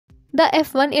The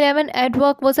F-111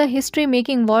 Aardvark was a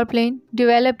history-making warplane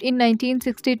developed in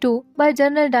 1962 by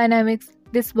General Dynamics.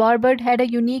 This warbird had a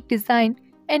unique design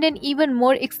and an even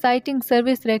more exciting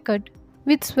service record.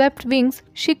 With swept wings,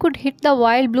 she could hit the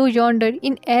wild blue yonder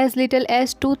in as little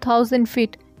as 2,000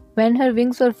 feet, when her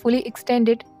wings were fully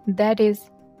extended, that is.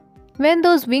 When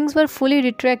those wings were fully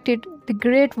retracted, the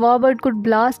great warbird could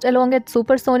blast along at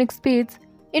supersonic speeds.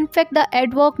 In fact, the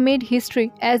Aardvark made history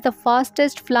as the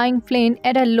fastest flying plane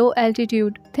at a low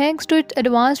altitude. Thanks to its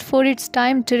advanced for its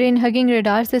time terrain-hugging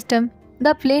radar system,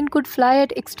 the plane could fly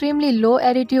at extremely low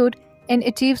altitude and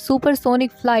achieve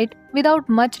supersonic flight without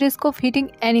much risk of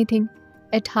hitting anything.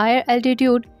 At higher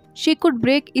altitude, she could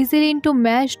break easily into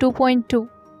Mach 2.2.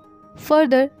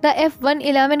 Further, the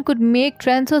F-111 could make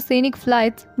transoceanic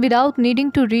flights without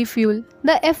needing to refuel.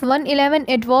 The F-111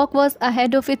 Aardvark was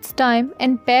ahead of its time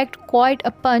and packed quite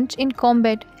a punch in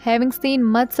combat, having seen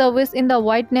much service in the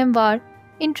Vietnam War.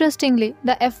 Interestingly,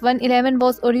 the F-111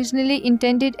 was originally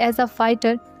intended as a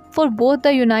fighter for both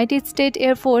the United States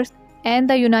Air Force and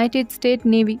the United States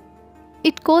Navy.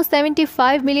 It cost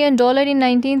 $75 million in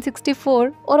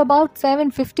 1964 or about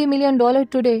 $750 million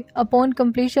today upon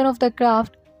completion of the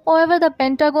craft. However, the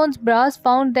Pentagon's brass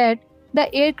found that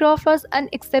the aircraft was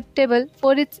unacceptable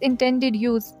for its intended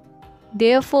use.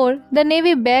 Therefore, the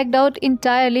Navy backed out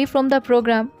entirely from the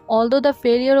program, although the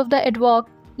failure of the Aardvark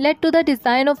led to the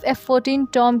design of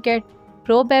F-14 Tomcat,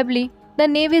 probably the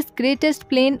Navy's greatest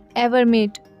plane ever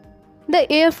made. The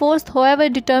Air Force, however,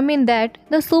 determined that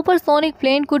the supersonic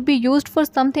plane could be used for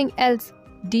something else,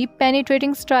 deep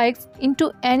penetrating strikes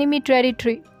into enemy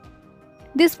territory.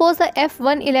 This was the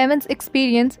F-111's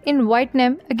experience in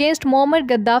Vietnam against Muammar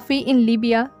Gaddafi in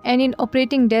Libya and in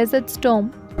Operating Desert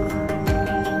Storm.